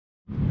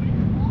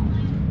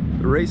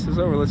race is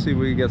over. Let's see if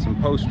we can get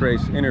some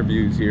post-race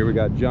interviews here. We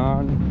got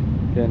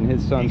John getting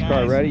his son's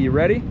car ready. You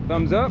ready?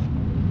 Thumbs up.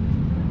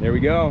 There we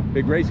go.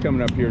 Big race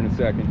coming up here in a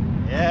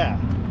second. Yeah.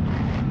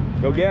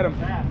 Go get him.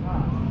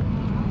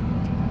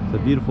 It's a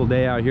beautiful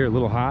day out here. A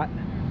little hot.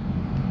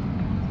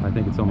 I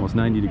think it's almost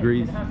 90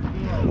 degrees.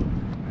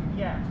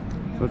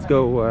 Let's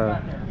go.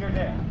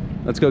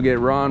 Let's go get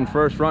Ron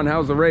first. Ron,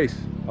 how's the race?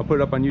 I'll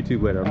put it up on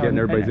YouTube later. I'm getting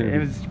everybody's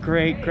interview. It was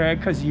great, Greg,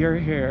 because you're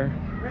here.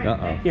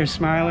 Your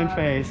smiling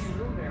face.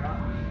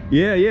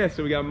 Yeah.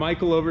 So we got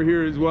Michael over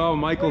here as well.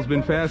 Michael's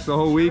been fast the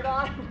whole week.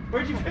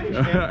 Where'd you finish,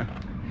 man?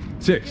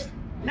 6th.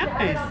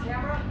 Nice.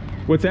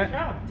 What's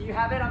that? Do you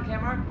have it on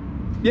camera?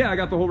 Yeah, I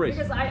got the whole race.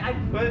 Because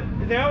But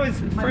they always,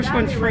 first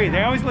one's free.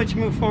 They always let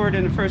you move forward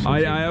in the first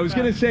one. I was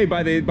gonna say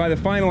by the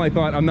final, I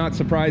thought I'm not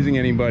surprising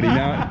anybody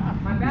now.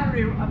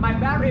 my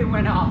battery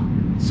went off.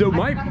 So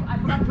I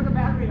forgot to put a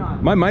battery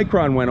on. My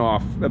Micron went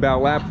off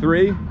about lap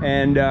 3,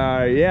 and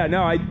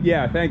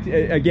thanks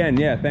again.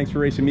 Yeah, thanks for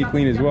racing me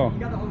clean as well. You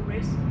got the whole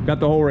race? Got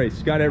the whole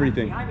race. Got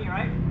everything. Behind me,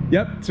 right?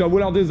 Yep. So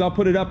what I'll do is I'll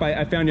put it up.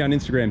 I found you on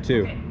Instagram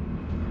too. Okay.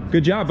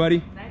 Good job,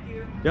 buddy. Thank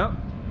you. Yep.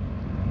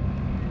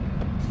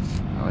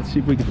 Let's see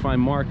if we can find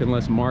Mark,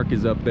 unless Mark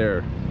is up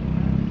there.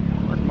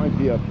 Mark might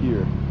be up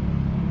here.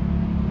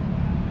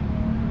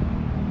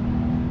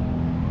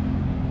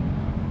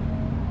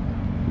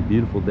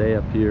 Beautiful day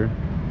up here.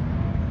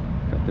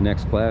 Got the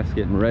next class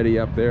getting ready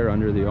up there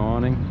under the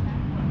awning.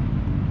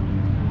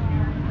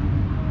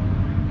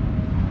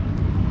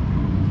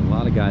 A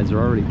lot of guys are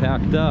already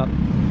packed up.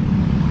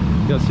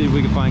 Go see if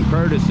we can find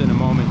Curtis in a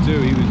moment too.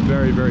 He was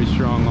very, very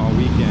strong all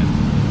weekend.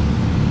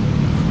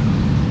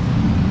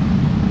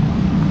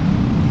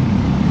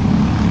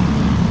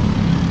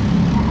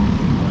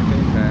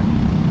 Okay, Pat.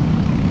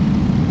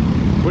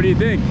 What do you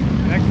think?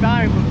 Next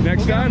time.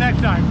 Next time?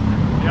 Next time.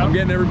 Yep. I'm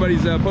getting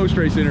everybody's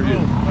post-race interview.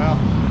 Oh, well,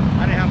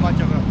 I didn't have much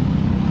of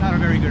not a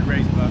very good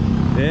race, but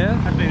yeah,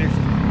 I finished.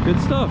 Good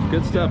stuff.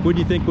 Good stuff. Yeah. What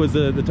do you think was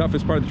the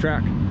toughest part of the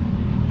track?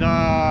 The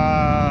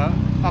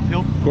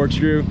uphill.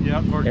 Corkscrew.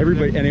 Yeah, corkscrew.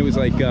 Everybody, and it was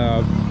like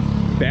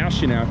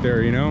bastion out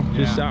there, you know.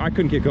 Just yeah. I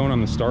couldn't get going on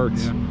the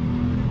starts.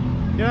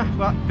 Yeah,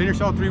 well,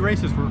 finished all 3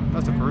 races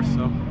that's the first.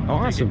 So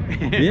awesome.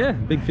 Yeah,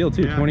 big field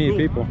too. Yeah, 28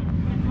 people.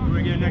 We're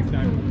gonna get it next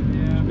time.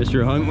 Yeah.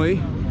 Mr.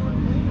 Huntley,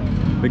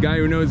 the guy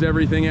who knows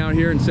everything out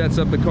here and sets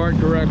up the cart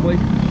correctly.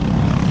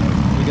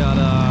 We got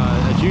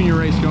a junior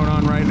race going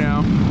on right now.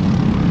 A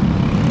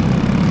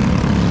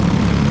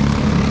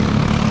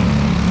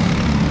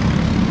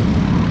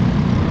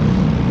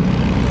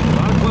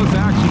lot of close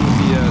action with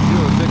the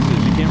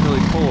 206s. You can't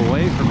really pull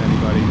away from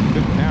anybody.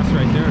 Good pass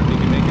right there if you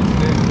can make it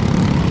stick.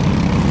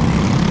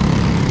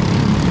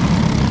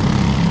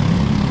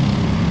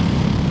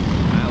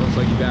 That looks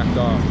like he backed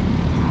off.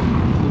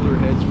 Cooler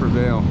heads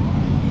prevail.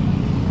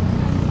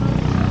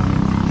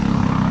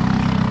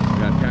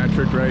 Got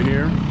Patrick right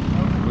here.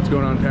 What's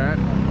going on, Pat?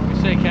 What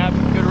you say, Cap?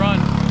 Good run.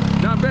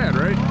 Not bad,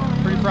 right?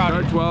 Pretty proud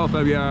of you.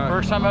 12th.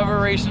 First time ever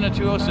racing a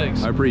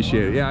 206. I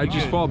appreciate it. Yeah, I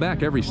just fall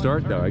back every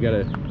start though. I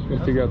gotta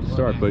figure out the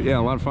start, but yeah,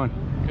 a lot of fun.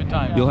 Good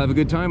time. You'll have a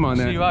good time on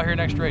that. See you out here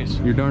next race.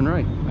 You're darn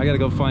right. I gotta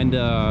go find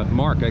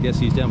Mark. I guess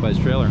he's down by his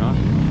trailer, huh?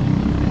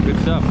 Good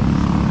stuff.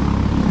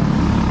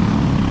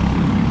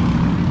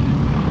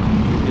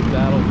 Good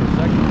battle for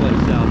second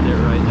place out there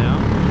right now.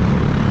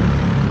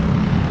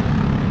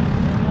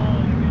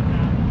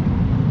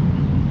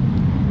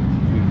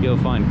 We can go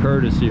find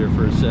Curtis here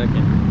for a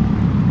second.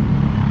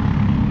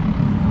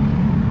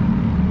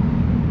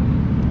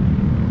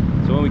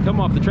 So when we come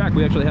off the track,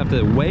 we actually have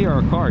to weigh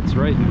our carts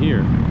right in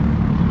here.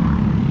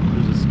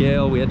 There's a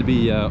scale. We had to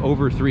be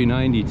over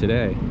 390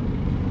 today.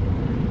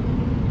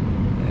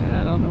 And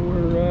I don't know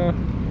where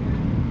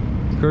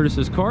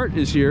Curtis's cart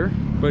is here,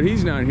 but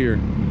he's not here.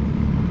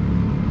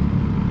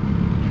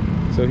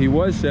 So he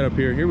was set up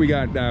here. Here we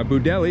got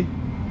Budelli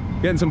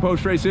getting some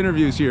post-race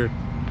interviews here.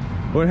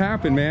 What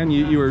happened, man?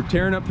 You were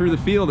tearing up through the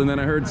field, and then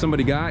I heard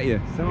somebody got you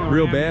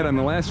real bad on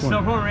the last one.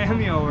 Someone ran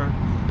me over.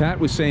 Pat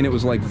was saying it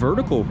was like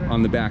vertical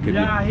on the back of you.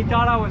 Yeah, he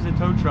thought I was a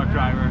tow truck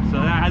driver, so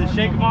I had to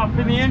shake him off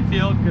in the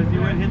infield because he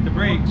wouldn't hit the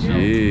brakes. So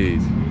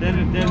jeez.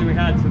 Then we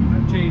had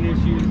some chain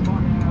issues,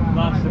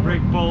 lost the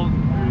brake bolt.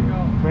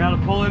 We had to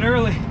pull it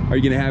early. Are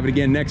you going to have it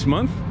again next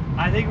month?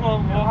 I think we'll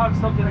have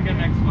something again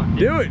next month.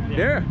 Do it,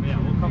 yeah. Yeah,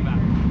 we'll come back.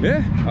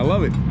 Yeah, I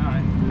love it. All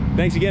right.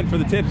 Thanks again for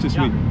the tips this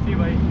week. See you,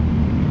 buddy.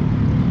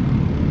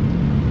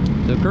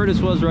 So Curtis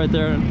was right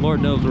there, and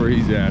Lord knows where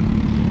he's at.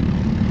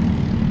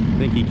 I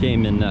think he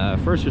came in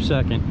first or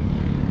second.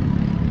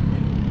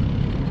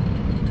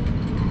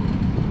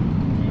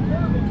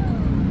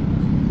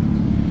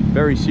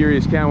 Very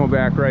serious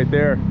camelback right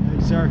there.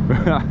 Hey, sir.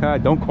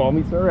 Don't call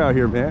me sir out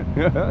here, man.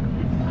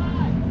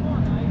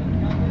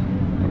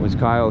 That was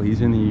Kyle.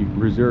 He's in the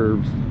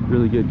reserves.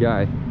 Really good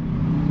guy.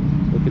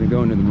 Looking to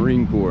go into the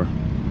Marine Corps.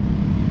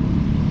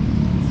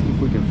 Let's see if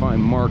we can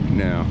find Mark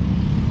now.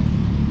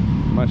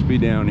 Must be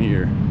down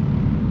here.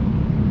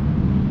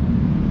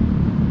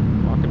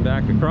 Walking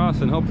back across,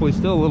 and hopefully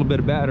still a little bit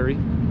of battery.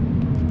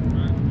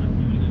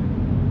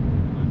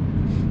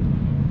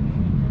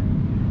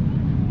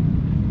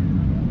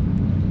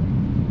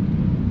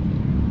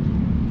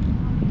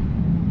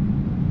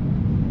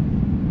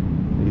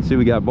 See,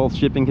 we got both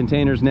shipping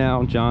containers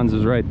now. John's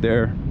is right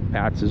there,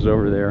 Pat's is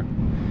over there,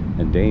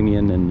 and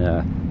Damien,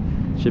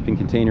 and shipping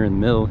container in the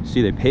middle.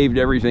 See, they paved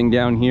everything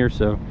down here,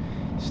 so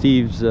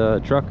Steve's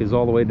truck is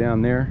all the way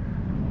down there.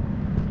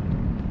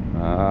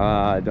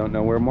 I don't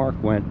know where Mark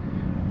went.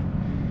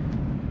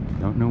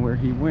 Don't know where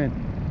he went.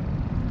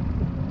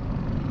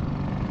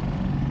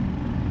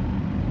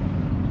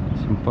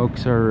 Some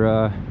folks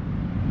are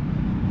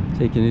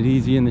taking it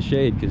easy in the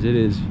shade because it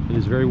is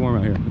very warm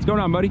out here. What's going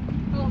on, buddy?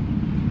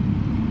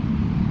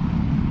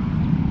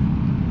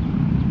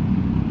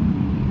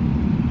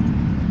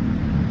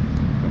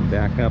 Come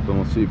back up and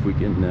we'll see if we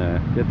can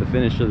get the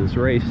finish of this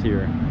race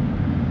here.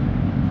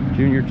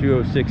 Junior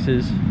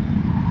 206s.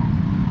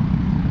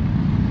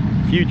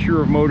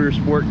 Future of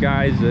motorsport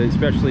guys,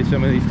 especially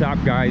some of these top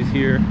guys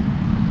here.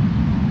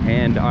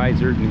 And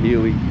Eisert and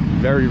Healy,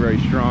 very, very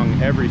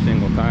strong every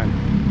single time.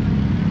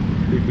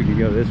 See if we can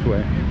go this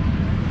way.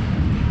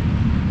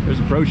 There's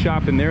a pro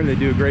shop in there. They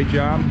do a great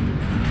job.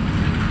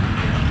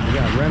 We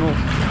got rentals.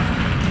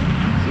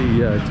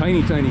 See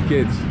tiny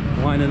kids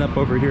lining up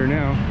over here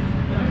now.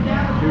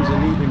 Here's a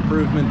neat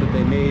improvement that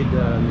they made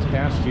this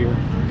past year.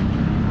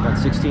 Got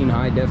 16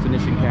 high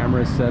definition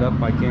cameras set up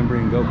by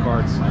Cambrian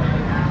Go-Karts.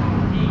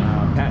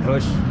 Pat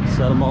Hush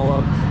set them all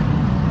up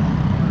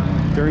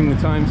during the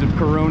times of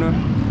Corona.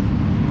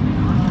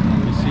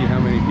 You see how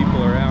many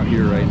people are out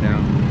here right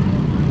now.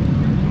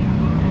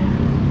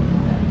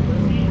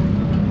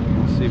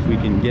 We'll see if we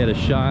can get a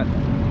shot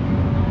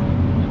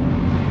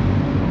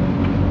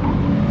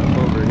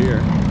over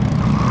here.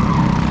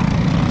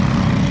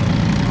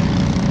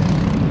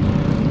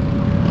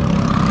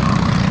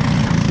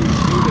 So you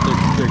see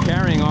that they're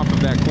carrying off of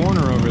that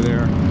corner over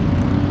there.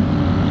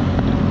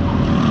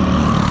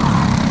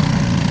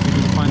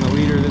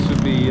 This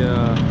would be pull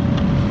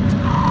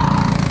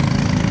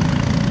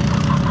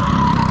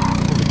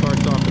the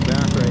carts off the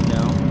back right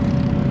now.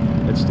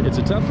 It's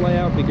a tough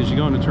layout because you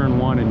go into turn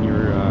one and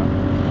you're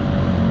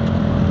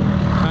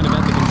kind of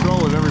at the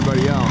control of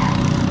everybody else.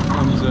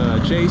 Comes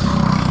Chase,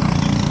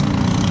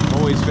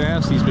 always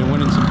fast. He's been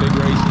winning some big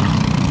races.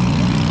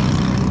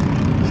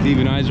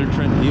 Steven Eisert,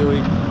 Trent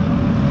Healy.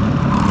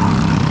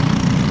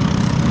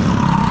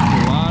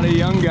 A lot of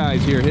young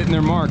guys here hitting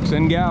their marks,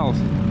 and gals.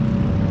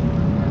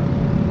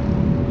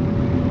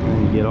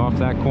 Get off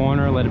that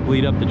corner, let it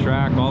bleed up the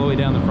track all the way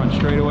down the front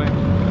straightaway.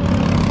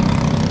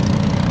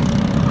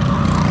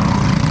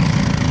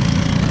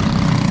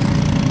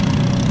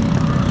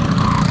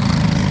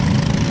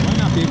 Might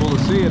not be able to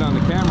see it on the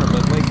camera,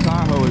 but Lake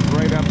Tahoe is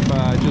right up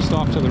just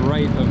off to the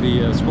right of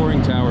the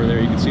scoring tower there.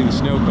 You can see the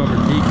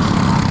snow-covered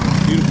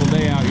peaks. Beautiful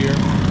day out here.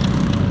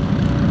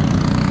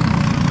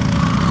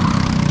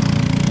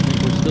 I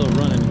think we're still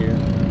running here.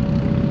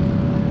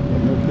 I'll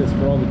milk this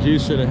for all the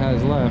juice that it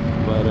has left,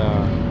 but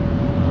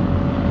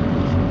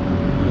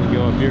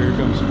go up here. Here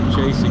comes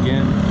Chase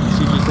again.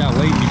 See just how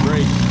late he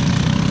brakes.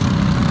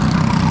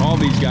 All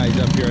these guys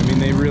up here, I mean,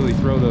 they really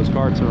throw those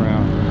carts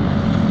around.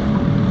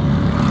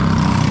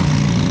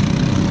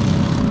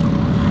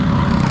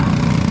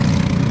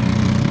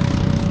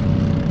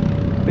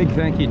 Big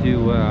thank you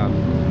to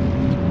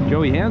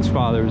Joey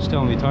Hansfather, who's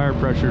telling me tire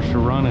pressures to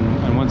run,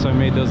 and once I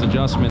made those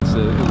adjustments, it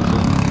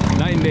was a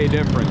night and day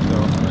difference. So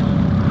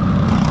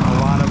a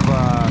lot of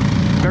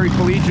very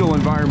collegial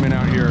environment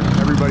out here.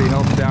 Everybody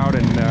helps out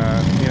and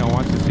you know,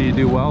 wants to see you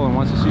do well and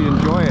wants to see you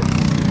enjoy it.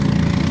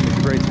 It's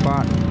a great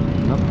spot.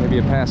 Oh, maybe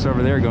a pass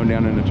over there going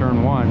down into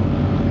turn one.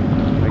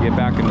 I get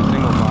back in the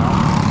single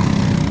file.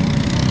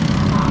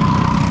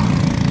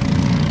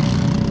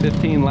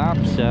 15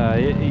 laps.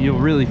 You'll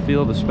really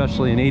feel it,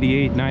 especially in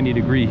 88, 90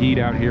 degree heat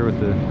out here with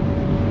the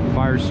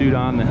fire suit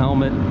on, the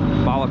helmet,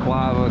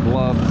 balaclava,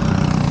 gloves.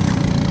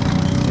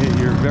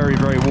 You're very,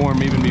 very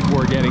warm even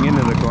before getting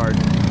into the cart.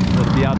 So to be out